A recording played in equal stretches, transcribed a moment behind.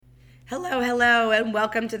Hello, and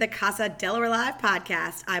welcome to the CASA Delaware Live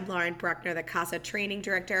podcast. I'm Lauren Bruckner, the CASA Training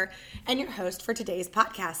Director, and your host for today's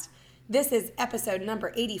podcast. This is episode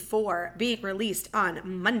number 84, being released on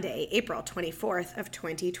Monday, April 24th of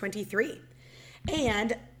 2023.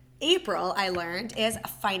 And April, I learned, is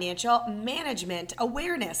Financial Management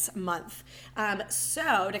Awareness Month.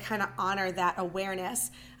 So to kind of honor that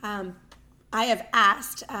awareness, I have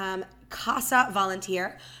asked CASA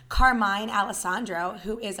volunteer Carmine Alessandro,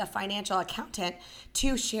 who is a financial accountant,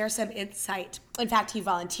 to share some insight. In fact, he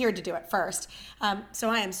volunteered to do it first. So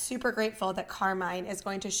I am super grateful that Carmine is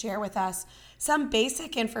going to share with us some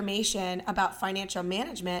basic information about financial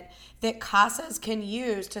management that CASAs can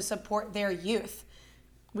use to support their youth.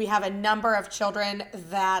 We have a number of children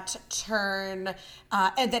that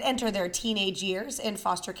enter their teenage years in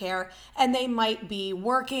foster care, and they might be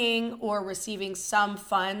working or receiving some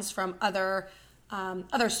funds from other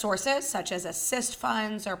sources, such as assist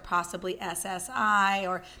funds or possibly SSI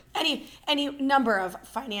or any number of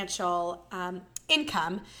financial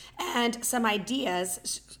income, and some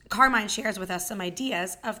ideas. Carmine shares with us some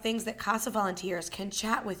ideas of things that CASA volunteers can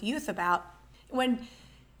chat with youth about when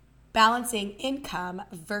balancing income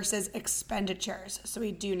versus expenditures. So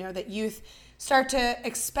we do know that youth start to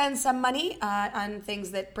expend some money on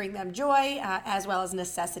things that bring them joy, as well as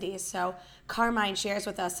necessities. So Carmine shares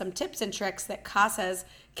with us some tips and tricks that CASAs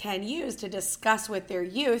can use to discuss with their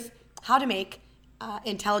youth how to make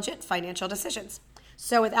intelligent financial decisions.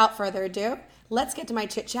 So without further ado, let's get to my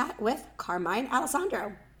chit chat with Carmine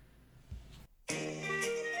Alessandro.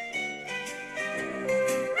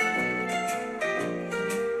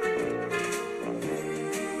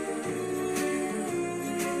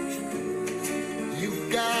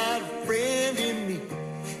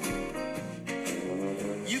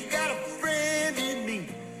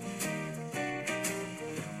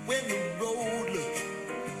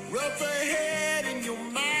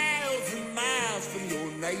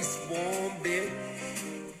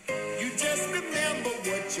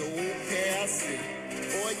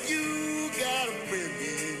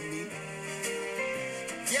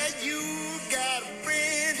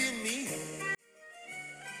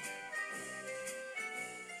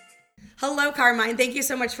 Hello, Carmine. Thank you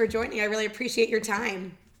so much for joining. I really appreciate your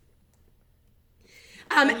time.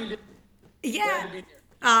 Yeah,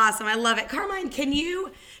 awesome. I love it. Carmine, can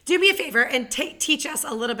you do me a favor and teach us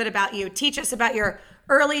a little bit about you? Teach us about your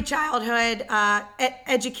early childhood,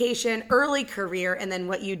 education, early career, and then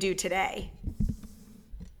what you do today.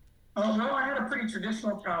 Well, I had a pretty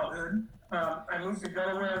traditional childhood. I moved to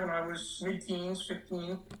Delaware when I was mid-teens,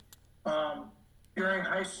 15. During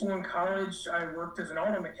high school and college, I worked as an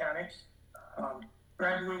auto mechanic.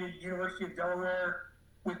 Graduated University of Delaware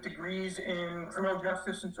with degrees in criminal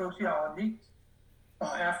justice and sociology.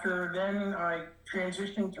 After then, I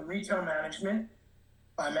transitioned to retail management.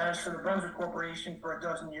 I managed for the Brunswick Corporation for a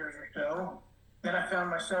dozen years or so. Then I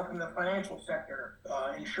found myself in the financial sector.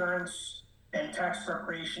 Insurance and tax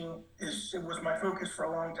preparation was my focus for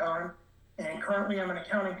a long time. And currently I'm an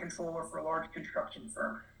accounting controller for a large construction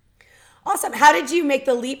firm. Awesome. How did you make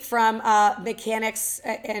the leap from mechanics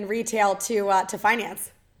and retail to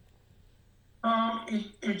finance?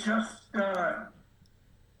 It just, I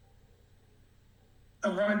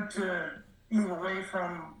wanted to move away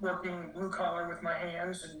from working blue collar with my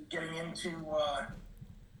hands and getting into more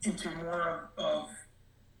of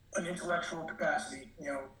an intellectual capacity,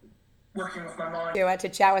 working with my mind. To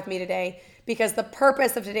chat with me today, because the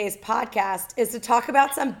purpose of today's podcast is to talk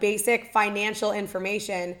about some basic financial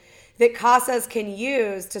information that CASAs can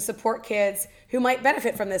use to support kids who might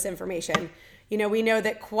benefit from this information. We know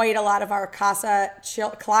that quite a lot of our CASA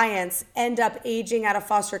clients end up aging out of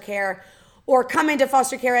foster care or come into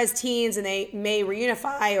foster care as teens, and they may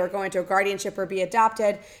reunify or go into a guardianship or be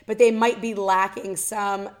adopted, but they might be lacking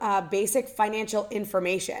some basic financial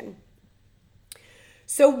information.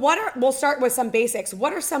 So we'll start with some basics.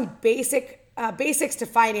 What are some basics to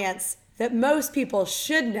finance that most people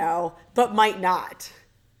should know but might not?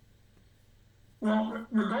 Well,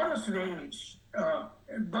 regardless of age,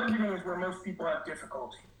 budgeting is where most people have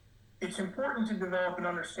difficulty. It's important to develop an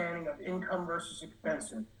understanding of income versus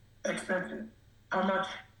expenses. How much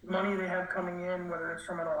money they have coming in, whether it's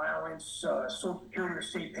from an allowance, Social Security or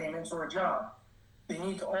state payments, or a job. They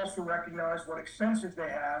need to also recognize what expenses they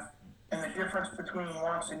have and the difference between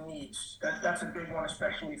wants and needs. That's a big one,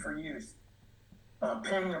 especially for youth.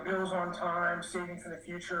 Paying their bills on time, saving for the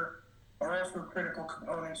future are also critical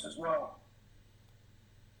components as well.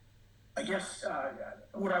 I guess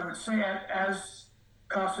what I would say, as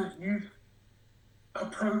CASA's youth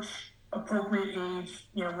approach appropriate age,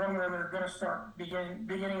 one where they're going to start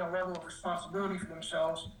beginning a level of responsibility for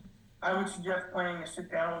themselves, I would suggest planning to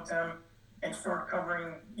sit down with them and start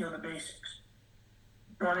covering, the basics,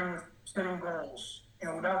 starting with setting goals.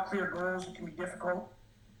 Without clear goals, it can be difficult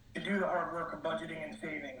to do the hard work of budgeting and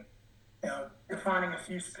saving. Defining a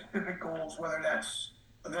few specific goals, whether that's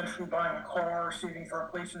eventually buying a car, saving for a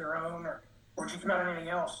place of their own, or just about anything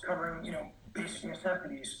else, covering, basic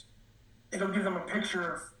necessities. It'll give them a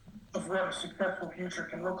picture of what a successful future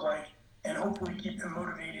can look like, and hopefully keep them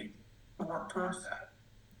motivated to work towards that.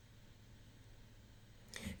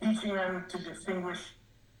 Teaching them to distinguish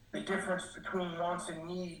the difference between wants and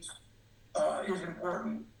needs is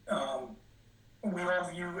important. We all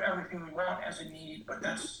view everything we want as a need, but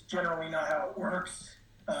that's generally not how it works.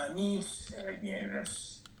 Needs,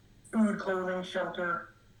 that's food, clothing,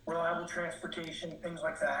 shelter, reliable transportation, things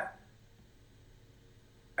like that.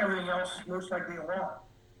 Everything else is most likely a want.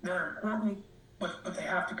 They're important, but they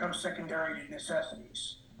have to come secondary to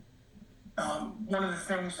necessities. One of the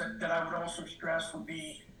things that I would also stress would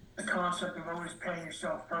be the concept of always paying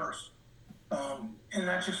yourself first. And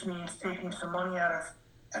that just means taking some money out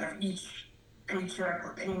of each paycheck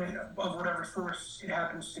or payment of whatever source it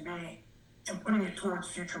happens to be, and putting it towards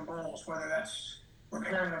future goals, whether that's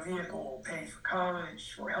repairing a vehicle, paying for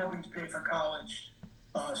college, or helping to pay for college.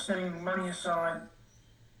 Setting money aside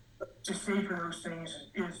to save for those things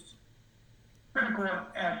is critical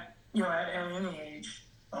at any age,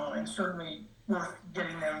 and certainly worth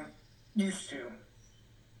getting them used to.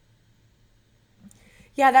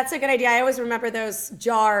 Yeah, that's a good idea. I always remember those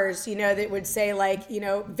jars, that would say like,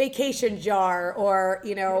 vacation jar or,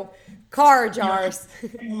 car jars.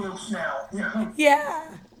 Now.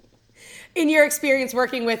 Yeah. In your experience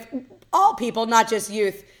working with all people, not just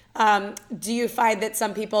youth, do you find that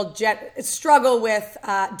some people struggle with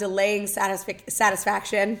delaying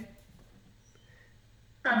satisfaction?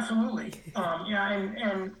 Absolutely.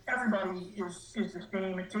 And everybody is the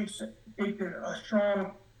same. It takes a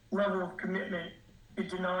strong level of commitment to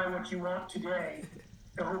deny what you want today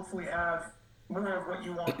to hopefully have more of what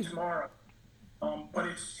you want tomorrow. But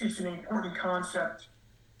it's an important concept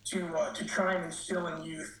to try and instill in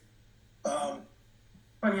youth.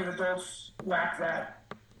 Plenty of adults lack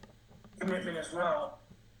that commitment as well.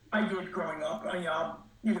 I did growing up. I'll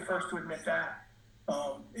be the first to admit that.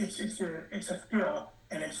 It's a skill,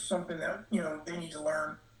 and it's something that they need to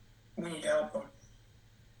learn. We need to help them.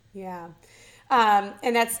 Yeah.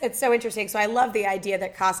 And it's so interesting. So I love the idea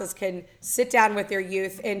that CASAs can sit down with their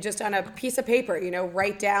youth and just on a piece of paper,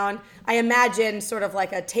 write down, I imagine sort of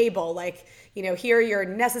like a table, like, here are your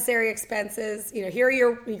necessary expenses, here are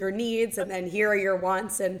your needs, and then here are your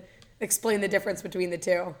wants, and explain the difference between the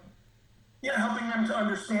two. Yeah, helping them to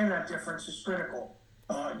understand that difference is critical.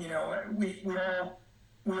 We all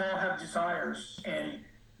have desires, and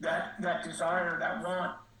that desire, that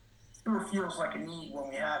want, sure feels like a need when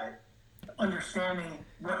we have it. Understanding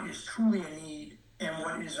what is truly a need and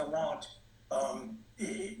what is a want,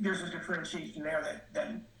 there's a differentiation there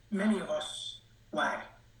that many of us lack.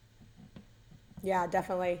 Yeah,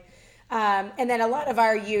 definitely. And then a lot of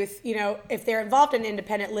our youth, if they're involved in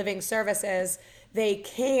independent living services, they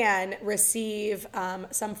can receive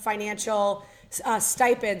some financial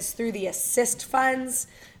stipends through the assist funds,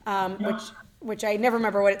 which I never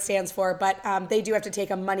remember what it stands for, but they do have to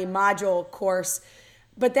take a money module course.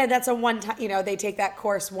 But then that's a one-time, they take that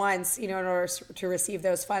course once, in order to receive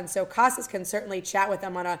those funds. So CASAs can certainly chat with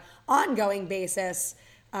them on an ongoing basis,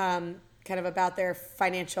 kind of about their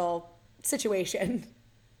financial situation.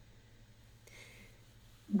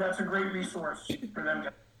 That's a great resource for them.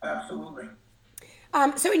 Absolutely.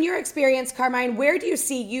 So in your experience, Carmine, where do you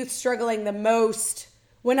see youth struggling the most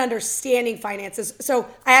when understanding finances? So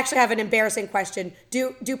I actually have an embarrassing question.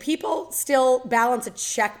 Do people still balance a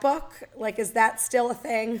checkbook? Like, is that still a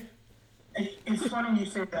thing? It's funny you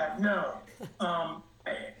say that. No.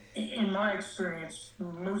 In my experience,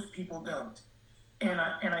 most people don't. And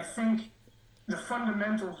I think the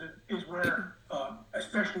fundamentals is where,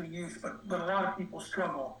 especially youth, but a lot of people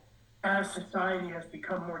struggle. As society has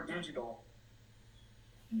become more digital,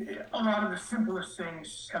 a lot of the simplest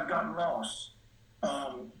things have gotten lost.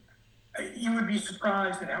 You would be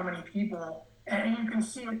surprised at how many people, and you can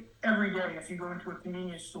see it every day if you go into a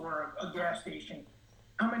convenience store or a gas station,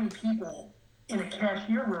 how many people in a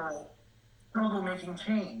cashier role struggle making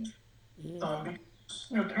change. Because,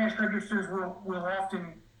 cash registers will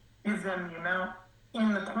often give them the amount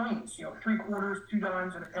in the coins, 3 quarters, 2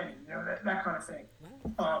 dimes, and a penny, that kind of thing.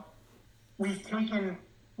 We've taken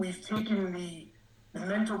the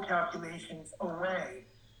mental calculations away.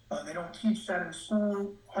 They don't teach that in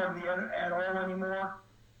school hardly at all anymore,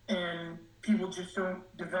 and people just don't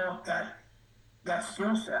develop that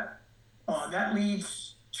skill set. That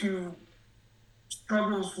leads to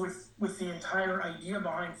struggles with the entire idea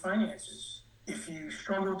behind finances. If you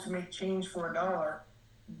struggle to make change for a dollar,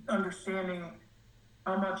 understanding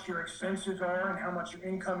how much your expenses are and how much your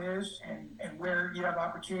income is and where you have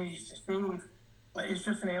opportunities to save is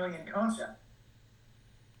just an alien concept.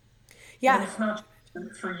 Yeah. And it's not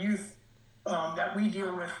for youth that we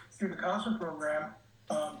deal with through the CASA program.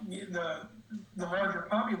 The larger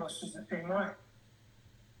populace is the same way.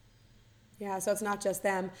 Yeah, so it's not just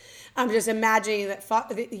them. I'm just imagining that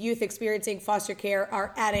the youth experiencing foster care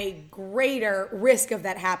are at a greater risk of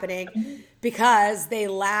that happening because they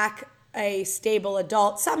lack a stable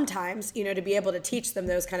adult sometimes, to be able to teach them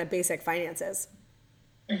those kind of basic finances.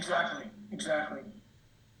 Exactly.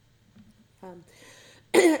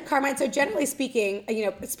 Carmine, so generally speaking,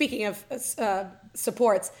 speaking of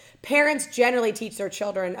supports, parents generally teach their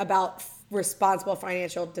children about responsible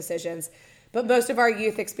financial decisions. But most of our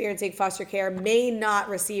youth experiencing foster care may not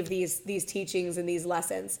receive these teachings and these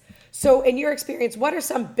lessons. So in your experience, what are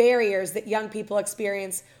some barriers that young people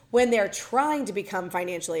experience when they're trying to become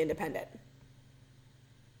financially independent?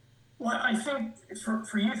 Well, I think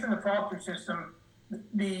for youth in the foster system,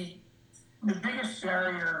 the biggest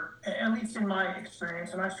barrier, at least in my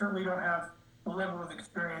experience, and I certainly don't have the level of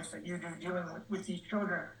experience that you do dealing with these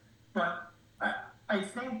children, but I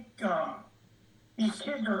think these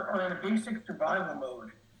kids are in a basic survival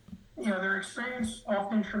mode. Their experience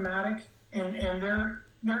often traumatic, and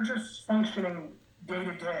they're just functioning day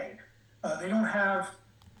to day. They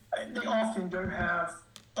often don't have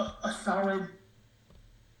a solid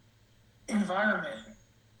environment.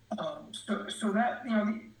 So that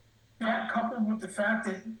that coupled with the fact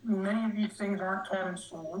that many of these things aren't taught in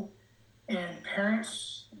school, and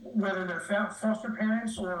parents, whether they're foster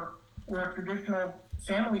parents or a traditional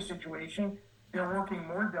family situation, they're working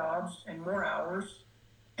more jobs and more hours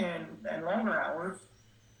and longer hours.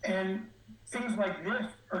 And things like this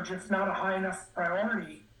are just not a high enough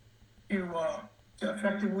priority to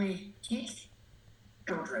effectively teach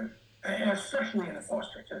children, and especially in the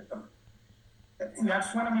foster system. And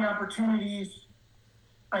that's one of the opportunities,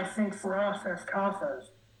 I think, for us as CASAs.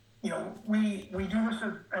 We do this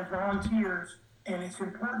as volunteers, and it's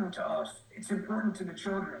important to us. It's important to the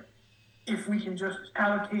children. If we can just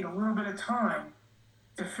allocate a little bit of time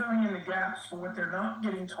to filling in the gaps for what they're not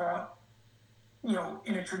getting taught,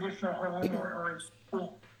 in a traditional home or in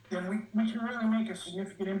school, then we can really make a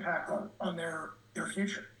significant impact on their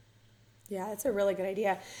future. Yeah, that's a really good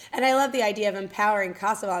idea. And I love the idea of empowering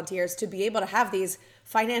CASA volunteers to be able to have these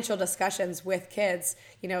financial discussions with kids.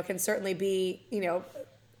 It can certainly be,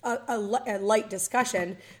 a light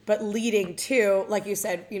discussion, but leading to, like you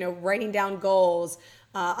said, writing down goals,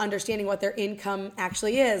 understanding what their income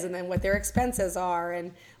actually is, and then what their expenses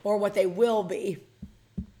are, or what they will be.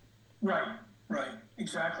 Right,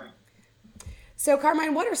 exactly. So,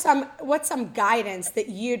 Carmine, what's some guidance that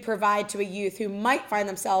you'd provide to a youth who might find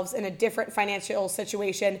themselves in a different financial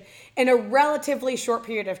situation in a relatively short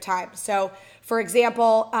period of time? So, for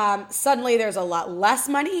example, suddenly there's a lot less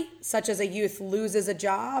money, such as a youth loses a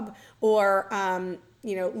job or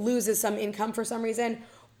loses some income for some reason,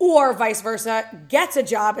 or vice versa, gets a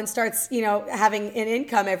job and starts having an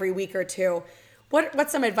income every week or two.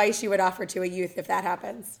 What's some advice you would offer to a youth if that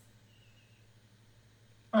happens?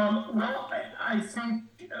 Well, I think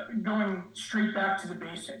going straight back to the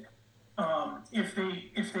basic, if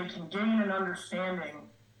they can gain an understanding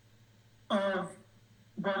of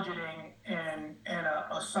budgeting and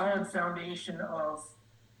a solid foundation of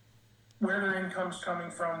where their income's coming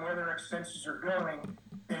from, where their expenses are going,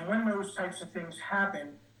 then when those types of things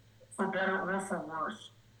happen, for better or for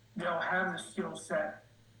worse, they'll have the skill set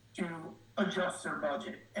to adjust their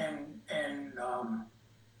budget and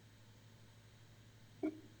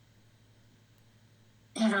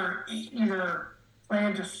either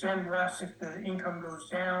plan to spend less if the income goes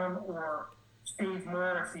down or save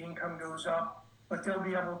more if the income goes up, but they'll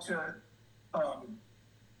be able to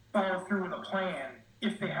follow through with a plan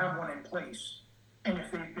if they have one in place. And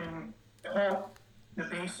if they've been taught the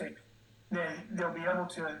basics, then they'll be able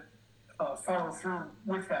to follow through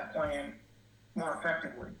with that plan more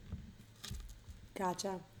effectively.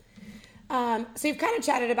 Gotcha. So you've kind of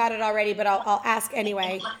chatted about it already, but I'll ask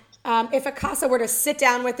anyway. If a CASA were to sit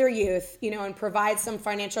down with their youth, and provide some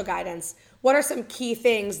financial guidance, what are some key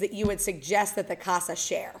things that you would suggest that the CASA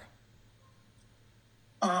share?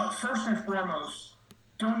 First and foremost,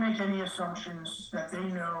 don't make any assumptions that they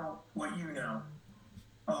know what you know.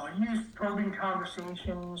 Use probing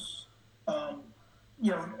conversations.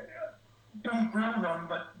 Don't grill them,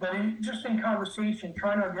 but just in conversation,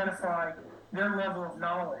 try to identify their level of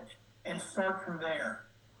knowledge and start from there.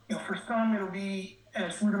 For some, it'll be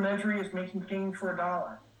as rudimentary as making change for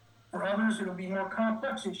 $1. For others, it'll be more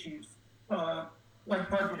complex issues, like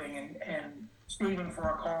budgeting and saving for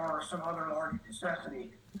a car or some other large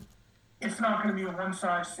necessity. It's not going to be a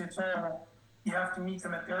one-size-fits-all. You have to meet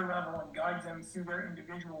them at their level and guide them through their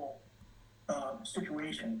individual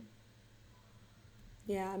situation.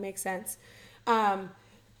 Yeah, it makes sense.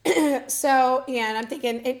 So, yeah, and I'm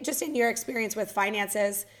thinking, just in your experience with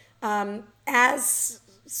finances, as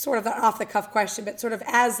sort of an off-the-cuff question, but sort of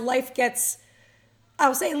as life gets, I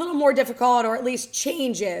would say, a little more difficult, or at least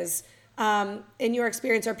changes, in your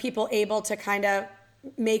experience, are people able to kind of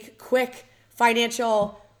make quick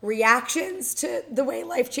financial reactions to the way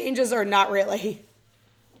life changes, or not really?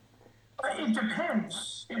 It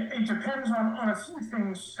depends. It depends on a few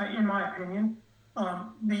things, in my opinion.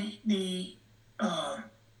 The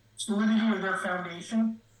solidity of their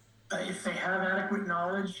foundation, if they have adequate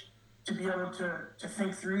knowledge to be able to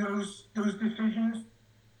think through those decisions,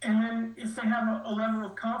 and then if they have a level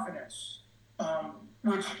of confidence,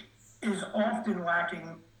 which is often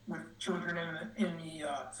lacking with children in the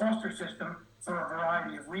foster system for a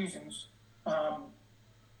variety of reasons.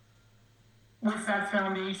 With that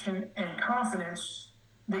foundation and confidence,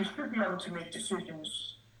 they should be able to make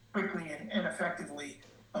decisions quickly and effectively.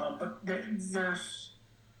 But there's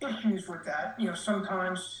issues with that.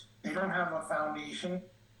 Sometimes they don't have a foundation,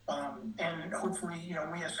 and hopefully,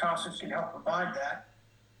 we as CASAs can help provide that.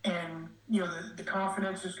 And, the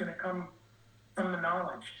confidence is going to come from the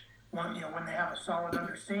knowledge. When they have a solid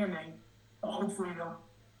understanding, hopefully they'll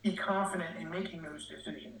be confident in making those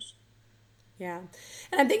decisions. Yeah.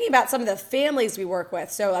 And I'm thinking about some of the families we work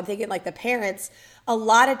with. So I'm thinking like the parents, a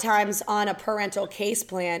lot of times on a parental case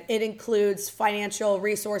plan, it includes financial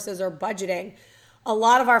resources or budgeting. A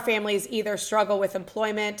lot of our families either struggle with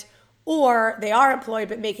employment, or they are employed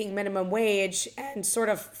but making minimum wage, and sort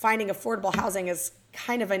of finding affordable housing is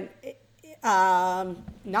kind of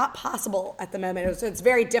not possible at the moment. It's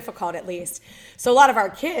very difficult, at least. So a lot of our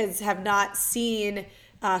kids have not seen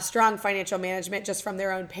strong financial management just from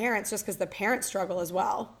their own parents, just because the parents struggle as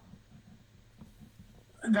well.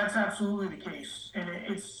 That's absolutely the case, and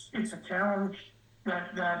it's a challenge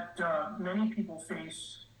that many people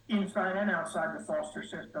face inside and outside the foster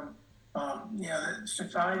system. The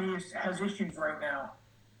society has issues right now,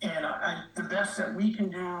 and the best that we can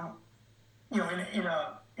do,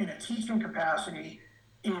 in a teaching capacity,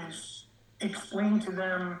 is explain to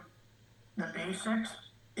them the basics,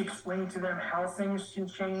 explain to them how things can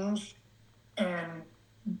change, and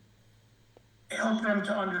help them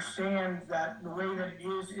to understand that the way that it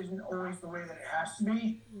is isn't always the way that it has to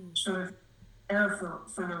be, so that they're prepared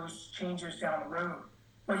for those changes down the road.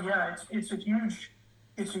 But yeah, it's a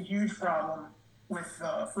huge problem with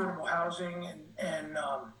affordable housing and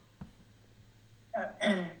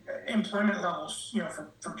employment levels,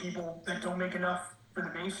 for people that don't make enough for the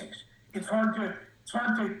basics. It's hard to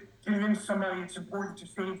convince somebody it's important to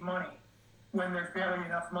save money when there's barely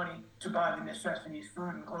enough money to buy the necessities,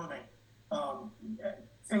 food and clothing,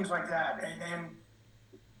 things like that. And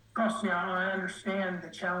trust me, I understand the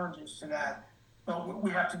challenges to that, but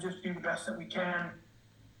we have to just do the best that we can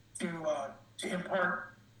to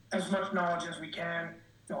impart as much knowledge as we can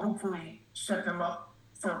to hopefully set them up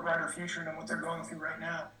for a brighter future than what they're going through right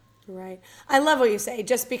now. Right. I love what you say.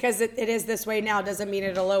 Just because it is this way now doesn't mean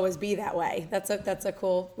it'll always be that way. It's an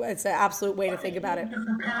absolute way to think about it. To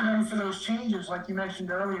prepare them for those changes, like you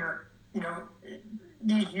mentioned earlier,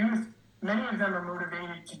 these youth, many of them are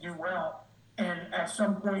motivated to do well. And at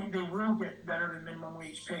some point they will get better than minimum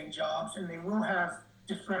wage paying jobs, and they will have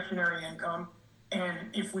discretionary income. And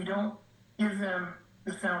if we don't give them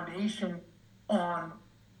the foundation on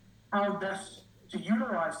how best to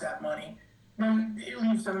utilize that money, then it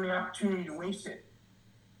leaves them the opportunity to waste it.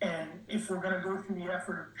 And if we're going to go through the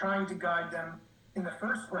effort of trying to guide them in the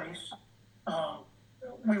first place,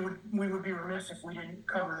 we would be remiss if we didn't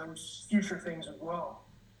cover those future things as well.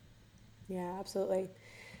 Yeah, absolutely.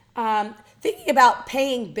 Thinking about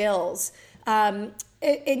paying bills,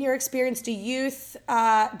 in your experience, do youth,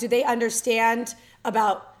 do they understand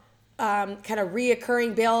about kind of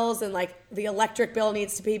reoccurring bills, and like the electric bill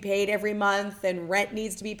needs to be paid every month and rent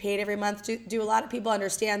needs to be paid every month? Do a lot of people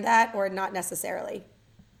understand that, or not necessarily?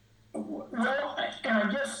 Well, and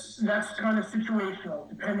I guess that's kind of situational,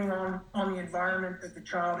 depending on the environment that the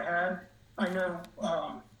child had. I know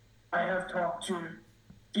I have talked to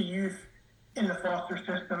youth in the foster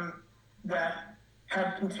system that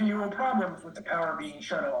had continual problems with the power being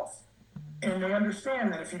shut off. And they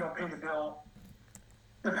understand that if you don't pay the bill,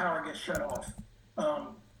 the power gets shut off.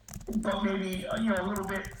 But maybe, a little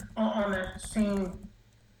bit on the same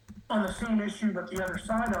issue, but the other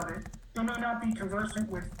side of it, they may not be conversant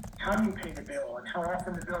with how you pay the bill and how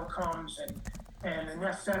often the bill comes, and the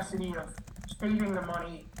necessity of saving the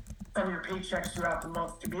money from your paychecks throughout the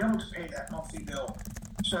month to be able to pay that monthly bill.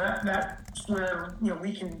 So that's where,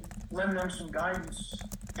 we can lend them some guidance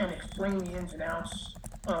and explain the ins and outs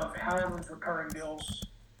of how those recurring bills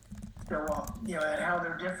show up, and how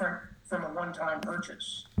they're different from a one-time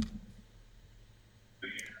purchase.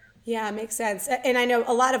 Yeah, it makes sense. And I know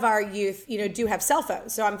a lot of our youth, do have cell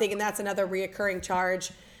phones. So I'm thinking that's another reoccurring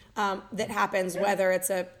charge that happens, whether it's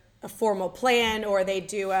a formal plan or they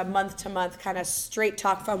do a month-to-month kind of straight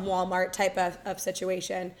talk from Walmart type of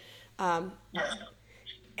situation. Yes.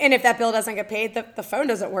 And if that bill doesn't get paid, the phone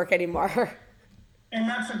doesn't work anymore. And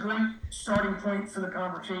that's a great starting point for the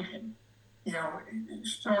conversation.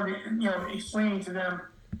 Explaining to them,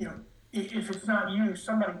 if it's not you,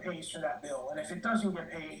 somebody pays for that bill. And if it doesn't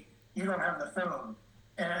get paid, you don't have the phone.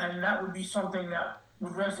 And that would be something that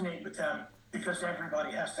would resonate with them, because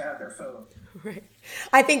everybody has to have their phone. Right.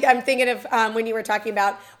 I think I'm thinking of when you were talking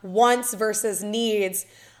about wants versus needs.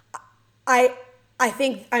 I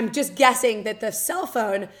think I'm just guessing that the cell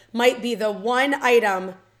phone might be the one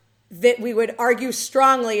item that we would argue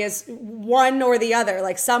strongly as one or the other.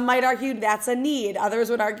 Like some might argue that's a need. Others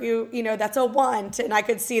would argue, that's a want. And I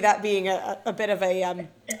could see that being a bit of a...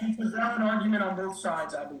 It's a valid argument on both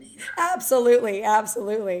sides, I believe. Absolutely.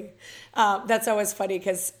 That's always funny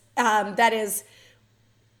because that is...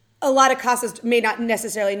 A lot of CASAs may not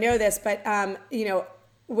necessarily know this, but,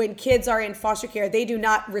 when kids are in foster care, they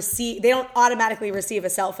don't automatically receive a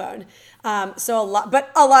cell phone. But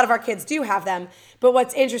a lot of our kids do have them. But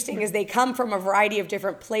what's interesting is they come from a variety of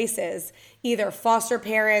different places, either foster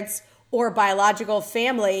parents or biological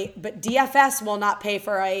family, but DFS will not pay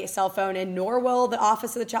for a cell phone, and nor will the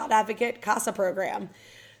Office of the Child Advocate CASA program.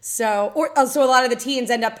 So a lot of the teens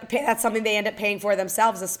that's something they end up paying for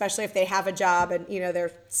themselves, especially if they have a job and,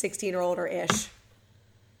 they're 16 or older-ish.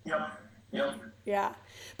 Yep. Yeah.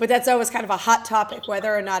 But that's always kind of a hot topic,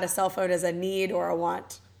 whether or not a cell phone is a need or a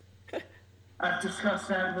want. I've discussed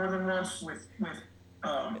that more than once with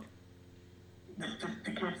the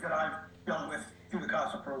kids that I've dealt with through the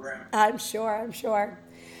CASA program. I'm sure.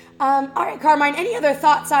 All right, Carmine, any other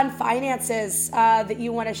thoughts on finances that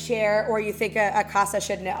you want to share or you think a CASA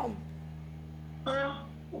should know?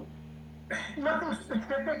 Nothing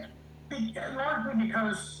specific, largely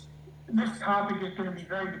because this topic is going to be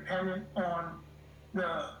very dependent on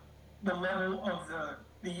the level of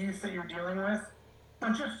the youth that you're dealing with.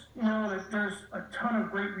 But just know that there's a ton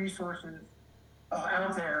of great resources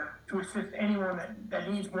out there to assist anyone that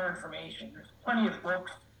needs more information. There's plenty of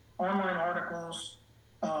books, online articles.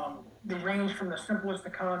 They range from the simplest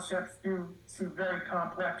of concepts through very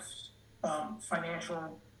complex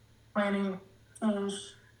financial planning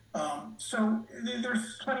tools. So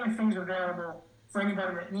there's plenty of things available for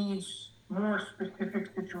anybody that needs more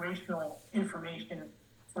specific situational information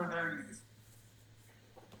for their youth.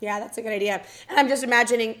 Yeah, that's a good idea. And I'm just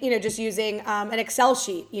imagining, just using an Excel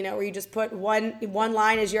sheet, where you just put one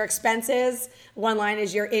line is your expenses, one line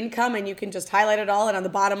is your income, and you can just highlight it all. And on the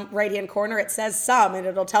bottom right-hand corner, it says sum, and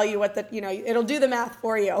it'll tell you what it'll do the math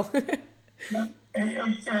for you. And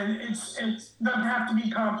it doesn't have to be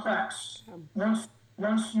complex.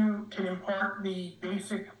 Once you can impart the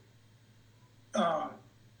basic to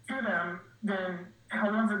them, then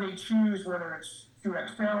however they choose, whether it's through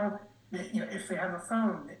Excel, if they have a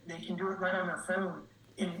phone, they can do it right on their phone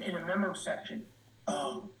in a memo section.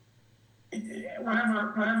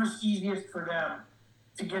 Whatever's easiest for them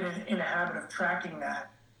to get in a habit of tracking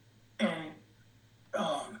that and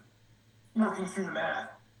working through the math.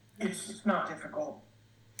 It's not difficult.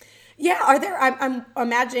 Yeah, I'm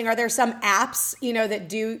imagining, are there some apps, that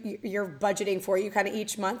do your budgeting for you kind of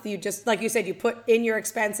each month? You just, like you said, you put in your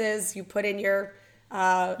expenses, you put in your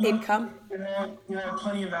income? There are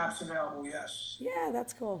plenty of apps available, yes. Yeah,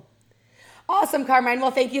 that's cool. Awesome, Carmine. Well,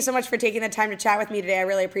 thank you so much for taking the time to chat with me today. I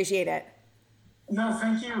really appreciate it. No,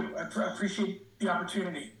 thank you. I appreciate the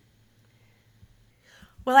opportunity.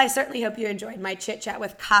 Well, I certainly hope you enjoyed my chit-chat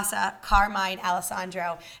with CASA Carmine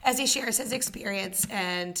Alessandro as he shares his experience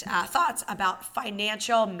and thoughts about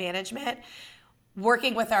financial management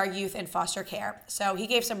working with our youth in foster care. So he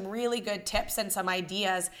gave some really good tips and some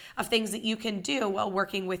ideas of things that you can do while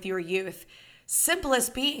working with your youth.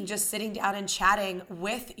 Simplest being just sitting down and chatting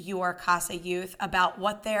with your CASA youth about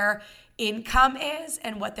what their income is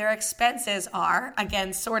and what their expenses are.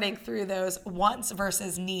 Again, sorting through those wants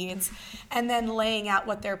versus needs, and then laying out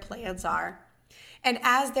what their plans are. And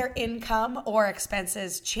as their income or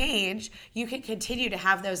expenses change, you can continue to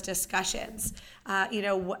have those discussions.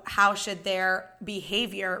 How should their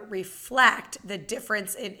behavior reflect the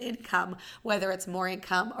difference in income, whether it's more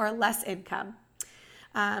income or less income?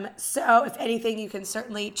 So if anything, you can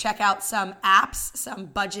certainly check out some apps, some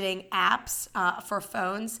budgeting apps for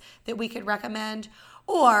phones that we could recommend,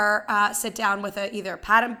 or sit down with either a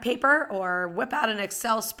pad and paper or whip out an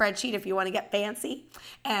Excel spreadsheet if you want to get fancy,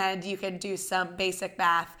 and you can do some basic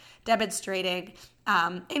math demonstrating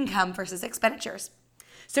income versus expenditures.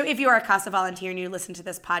 So if you are a CASA volunteer and you listen to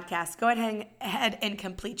this podcast, go ahead and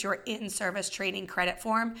complete your in-service training credit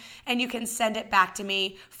form, and you can send it back to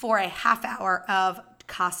me for a half hour of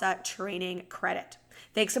CASA training credit.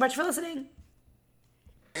 Thanks so much for listening.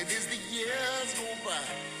 And as the years go by,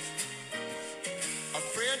 a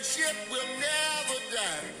friendship will never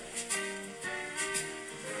die.